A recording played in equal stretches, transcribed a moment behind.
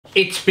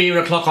It's beer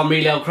o'clock on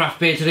Real Ale Craft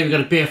Beer. Today we've got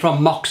a beer from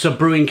Moksa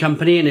Brewing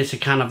Company, and it's a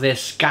can of their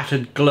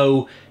Scattered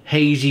Glow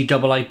Hazy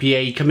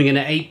IPA coming in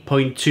at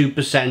 8.2%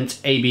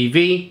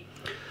 ABV.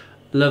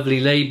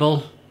 Lovely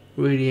label,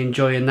 really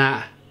enjoying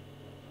that.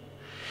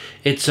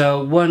 It's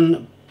a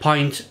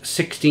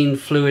 1.16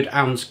 fluid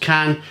ounce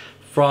can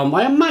from,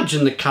 I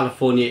imagine, the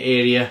California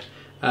area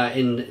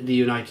in the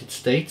United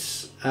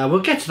States. We'll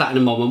get to that in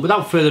a moment.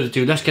 Without further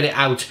ado, let's get it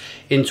out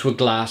into a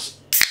glass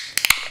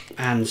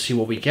and see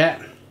what we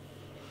get.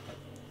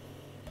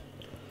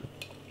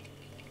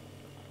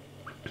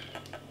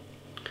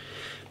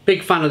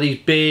 Big fan of these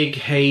big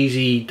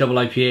hazy double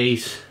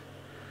IPAs.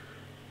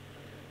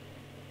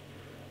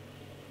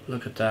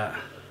 Look at that.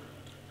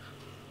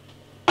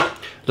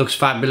 Looks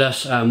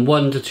fabulous.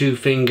 1 to 2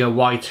 finger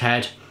white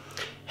head.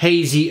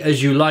 Hazy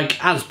as you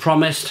like, as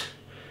promised.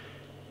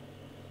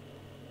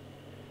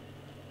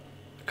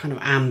 Kind of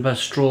amber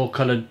straw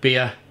coloured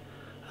beer.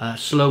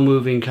 Slow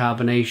moving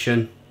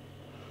carbonation.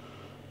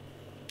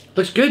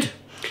 Looks good.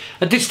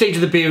 At this stage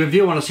of the beer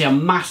review, I want to say a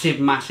massive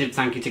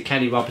thank you to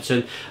Kenny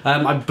Robertson.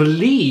 I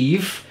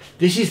believe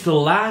this is the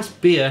last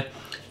beer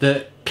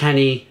that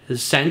Kenny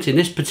has sent in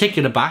this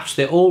particular batch.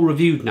 They're all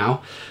reviewed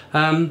now.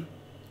 And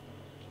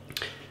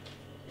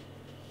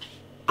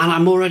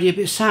I'm already a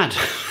bit sad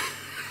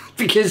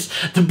because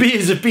the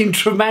beers have been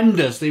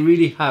tremendous. They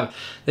really have.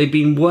 They've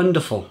been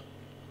wonderful.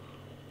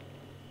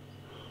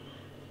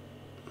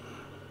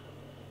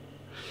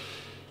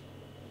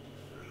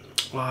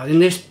 Well, in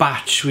this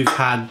batch we've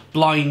had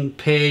Blind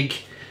Pig,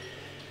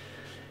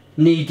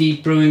 Knee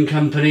Deep Brewing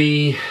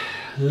Company,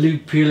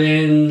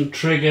 Lupulin,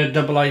 Trigger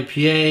double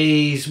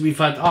IPAs. We've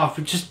had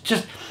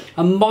just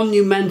a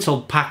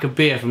monumental pack of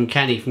beer from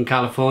Kenny from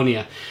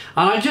California,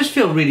 and I just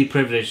feel really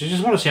privileged. I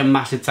just want to say a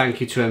massive thank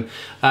you to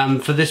him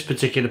for this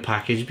particular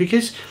package,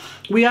 because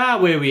we are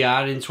where we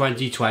are in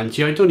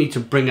 2020. I don't need to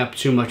bring up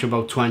too much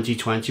about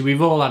 2020.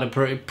 We've all had a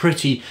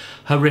pretty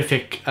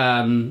horrific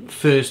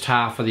first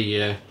half of the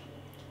year.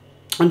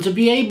 And to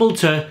be able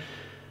to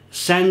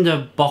send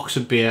a box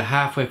of beer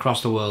halfway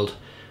across the world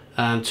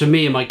to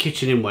me in my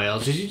kitchen in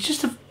Wales is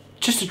just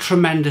a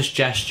tremendous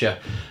gesture.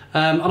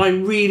 And I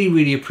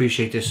really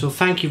appreciate this. So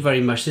thank you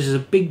very much. This is a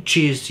big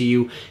cheers to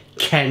you,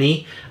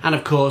 Kenny. And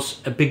of course,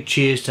 a big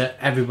cheers to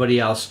everybody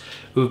else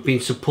who have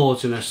been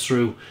supporting us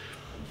through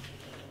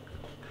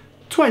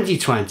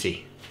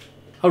 2020.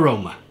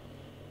 Aroma.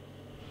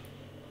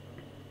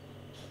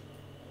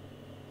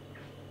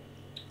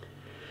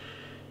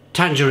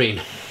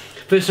 Tangerine.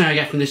 First thing I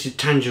get from this is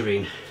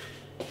tangerine.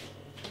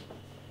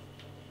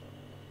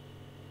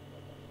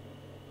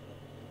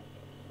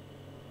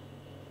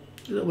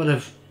 A little bit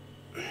of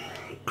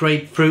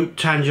grapefruit,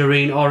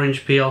 tangerine,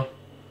 orange peel,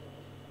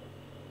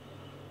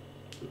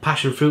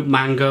 passion fruit,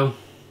 mango.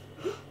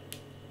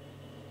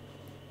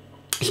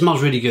 It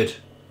smells really good.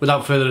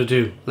 Without further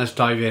ado, let's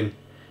dive in.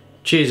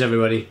 Cheers,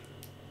 everybody.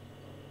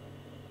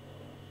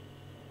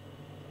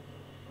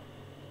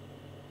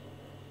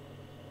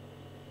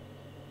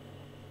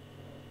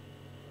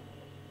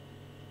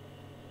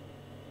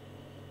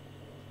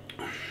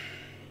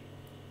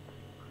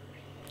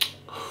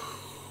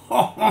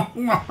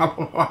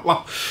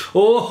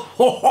 Oh,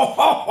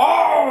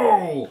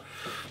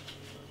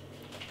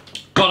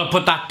 gotta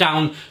put that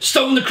down.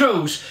 Stone the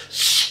Crows.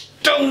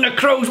 Stone the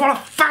Crows. What a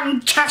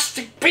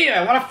fantastic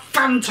beer. What a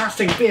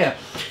fantastic beer.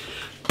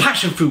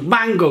 Passion fruit,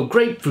 mango,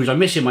 grapefruit. I'm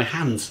missing my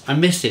hands. I'm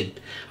missing.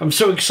 I'm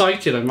so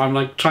excited. I'm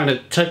like trying to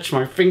touch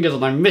my fingers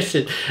and I'm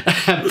missing.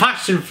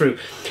 Passion fruit,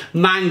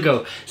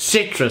 mango,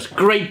 citrus,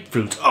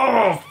 grapefruit.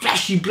 Oh,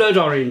 fleshy blood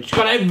orange.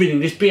 Got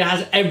everything. This beer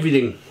has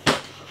everything.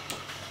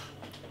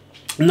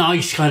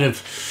 Nice kind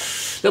of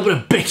little bit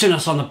of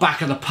bitterness on the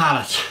back of the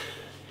palate.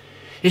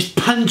 It's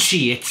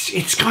punchy.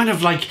 It's kind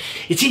of like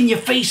it's in your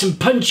face and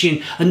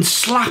punchy and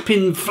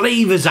slapping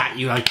flavours at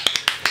you, like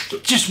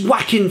just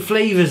whacking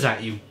flavours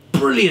at you.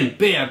 Brilliant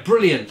beer,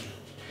 brilliant.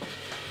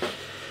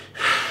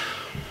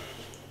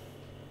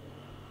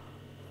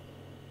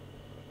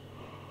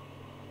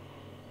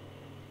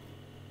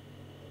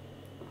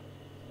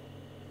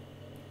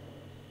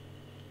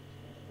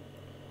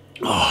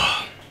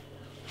 Oh,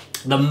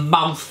 the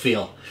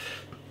mouthfeel.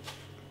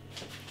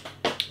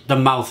 The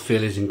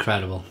mouthfeel is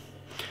incredible.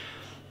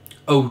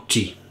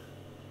 Oaty.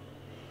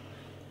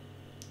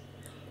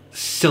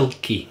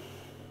 Silky.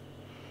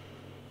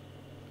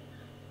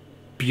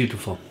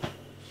 Beautiful.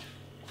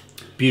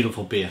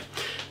 Beautiful beer.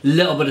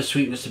 Little bit of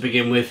sweetness to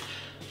begin with.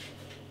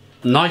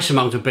 Nice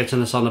amount of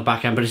bitterness on the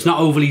back end, but it's not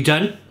overly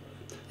done.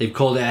 They've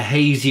called it a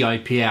hazy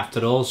IPA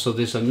after all, so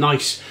there's a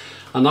nice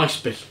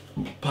bit,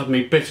 pardon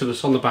me,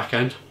 bitterness on the back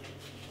end.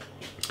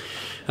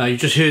 You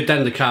just heard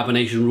then the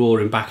carbonation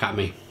roaring back at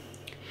me.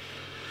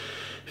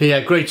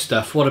 Yeah, great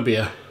stuff. What a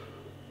beer.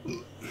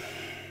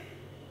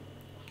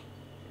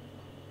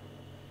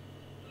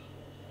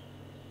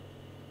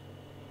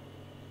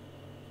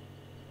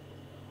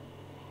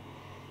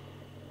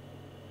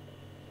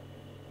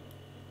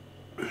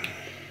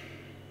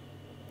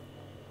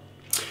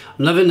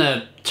 I'm loving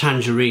the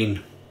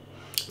tangerine.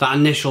 That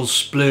initial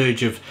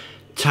splurge of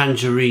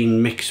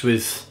tangerine mixed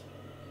with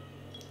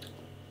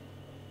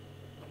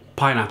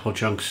pineapple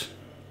chunks.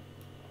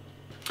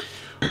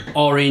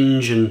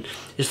 Orange, and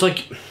it's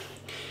like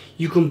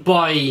you can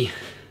buy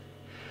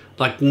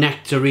like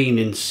nectarine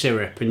in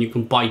syrup and you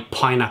can buy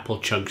pineapple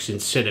chunks in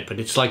syrup, and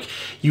it's like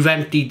you've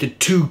emptied the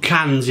 2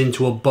 cans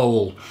into a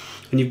bowl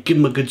and you've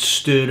given them a good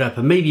stir up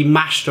and maybe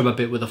mashed them a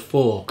bit with a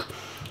fork,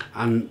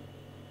 and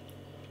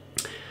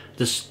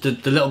the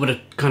little bit of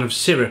kind of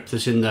syrup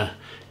that's in the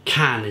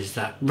can is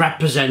that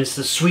represents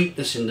the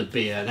sweetness in the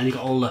beer, and then you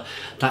got all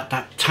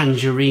that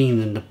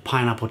tangerine and the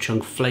pineapple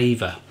chunk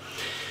flavour.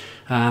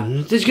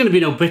 There's going to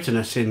be no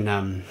bitterness in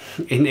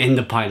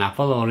the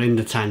pineapple or in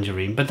the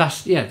tangerine, but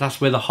that's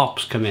where the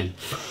hops come in.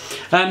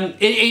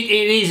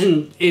 It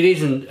isn't.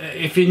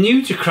 If you're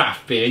new to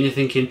craft beer and you're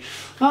thinking,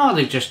 oh,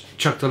 they've just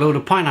chucked a load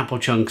of pineapple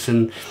chunks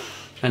and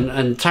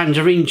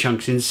tangerine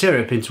chunks in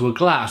syrup into a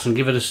glass and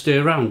give it a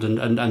stir around,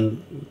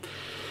 and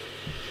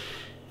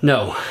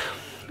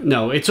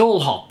no, it's all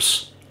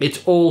hops.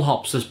 It's all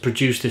hops that's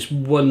produced this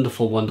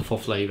wonderful, wonderful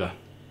flavour.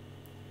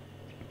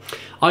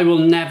 I will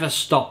never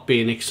stop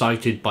being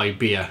excited by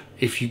beer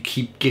if you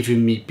keep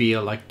giving me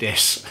beer like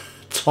this.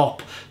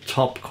 top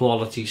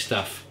quality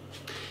stuff.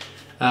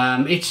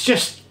 It's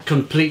just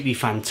completely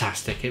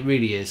fantastic. It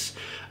really is.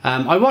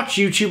 I watch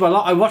YouTube a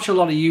lot. I watch a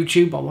lot of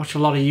YouTube. I watch a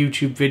lot of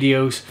YouTube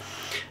videos.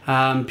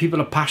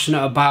 People are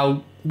passionate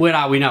about, where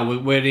are we now?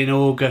 We're in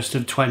August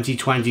of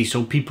 2020,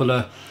 so people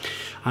are,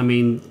 I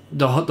mean,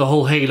 the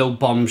whole Halo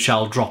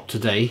bombshell dropped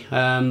today.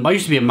 I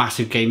used to be a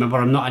massive gamer,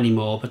 but I'm not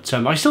anymore. But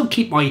I still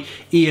keep my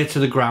ear to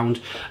the ground.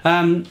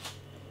 The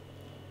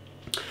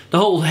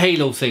whole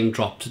Halo thing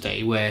dropped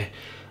today, where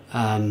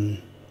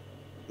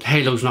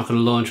Halo's not going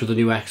to launch with a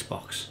new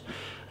Xbox.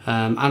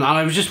 And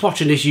I was just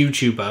watching this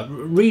YouTuber,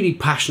 really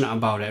passionate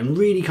about it, and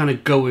really kind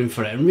of going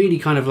for it, and really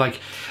kind of like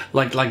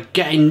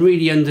getting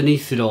really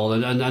underneath it all,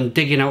 and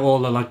digging out all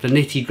the the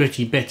nitty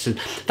gritty bits, and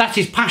that's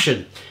his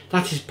passion.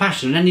 That's his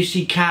passion. And then you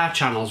see car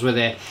channels where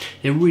they're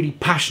really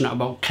passionate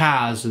about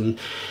cars and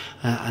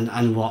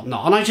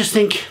whatnot. And I just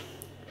think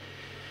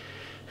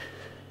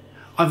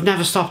I've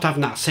never stopped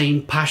having that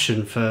same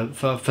passion for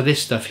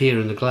this stuff here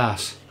in the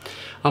glass.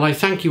 And I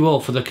thank you all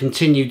for the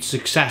continued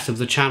success of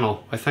the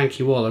channel. I thank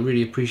you all. I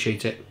really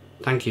appreciate it.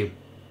 Thank you.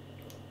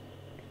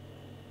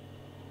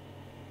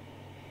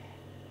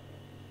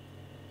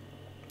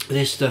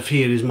 This stuff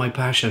here is my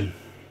passion.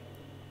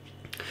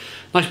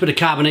 Nice bit of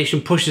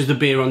carbonation, pushes the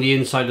beer on the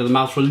inside of the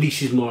mouth,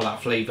 releases more of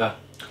that flavour.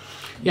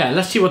 Yeah,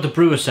 let's see what the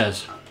brewer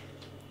says.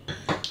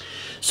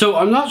 So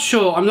I'm not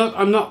sure, I'm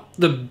not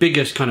the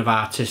biggest kind of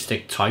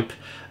artistic type.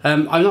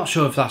 I'm not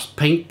sure if that's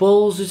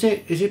paintballs, is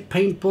it? Is it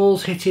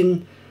paintballs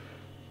hitting,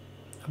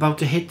 about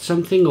to hit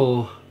something,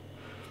 or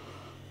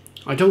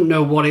I don't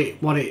know what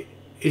it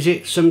is.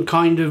 It some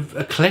kind of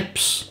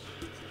eclipse?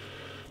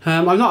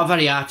 I'm not a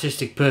very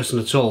artistic person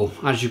at all,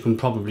 as you can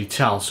probably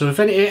tell. So if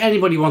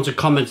anybody wants to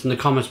comment in the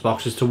comments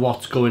box as to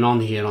what's going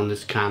on here on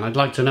this can, I'd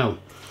like to know.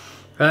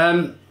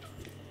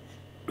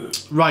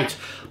 Right,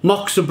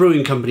 Moksa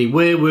Brewing Company,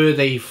 where were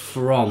they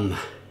from?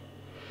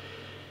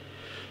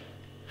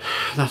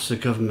 That's the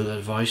government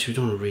advice, we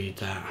don't want to read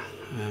that.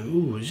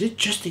 Ooh, is it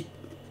just a...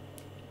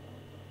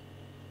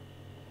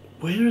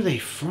 Where are they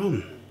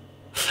from?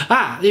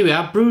 Ah, there we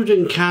are. Brewed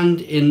and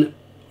canned in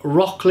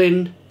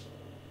Rocklin.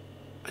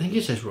 I think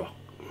it says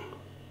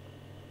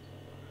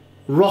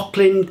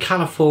Rocklin,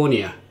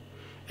 California.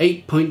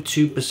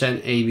 8.2%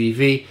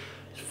 ABV.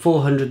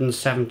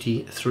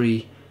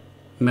 473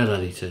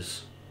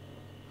 milliliters.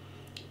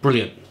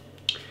 Brilliant.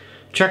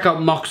 Check out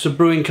Moksa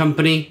Brewing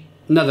Company.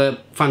 Another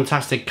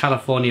fantastic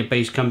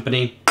California-based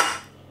company.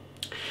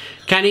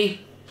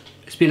 Kenny,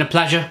 it's been a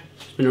pleasure.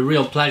 It's been a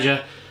real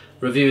pleasure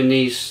reviewing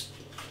these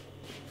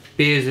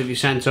beers that you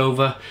sent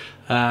over.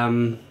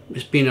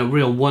 It's been a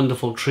real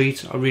wonderful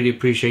treat. I really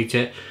appreciate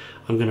it.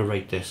 I'm going to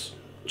rate this.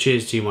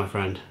 Cheers to you, my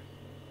friend.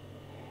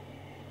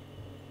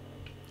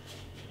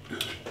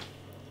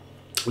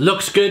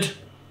 Looks good.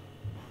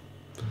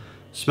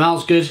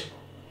 Smells good.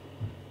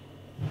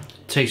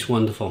 Tastes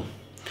wonderful.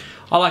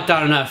 I like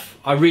that enough.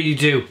 I really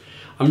do.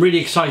 I'm really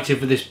excited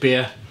for this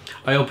beer.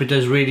 I hope it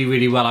does really,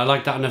 really well. I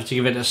like that enough to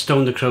give it a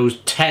Stone the Crows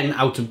 10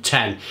 out of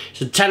 10.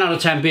 It's a 10 out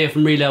of 10 beer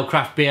from Real Ale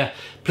Craft Beer.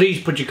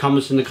 Please put your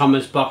comments in the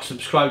comments box.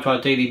 Subscribe to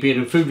our daily beer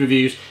and food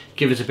reviews.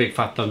 Give us a big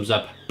fat thumbs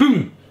up.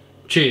 Boom!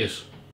 Cheers.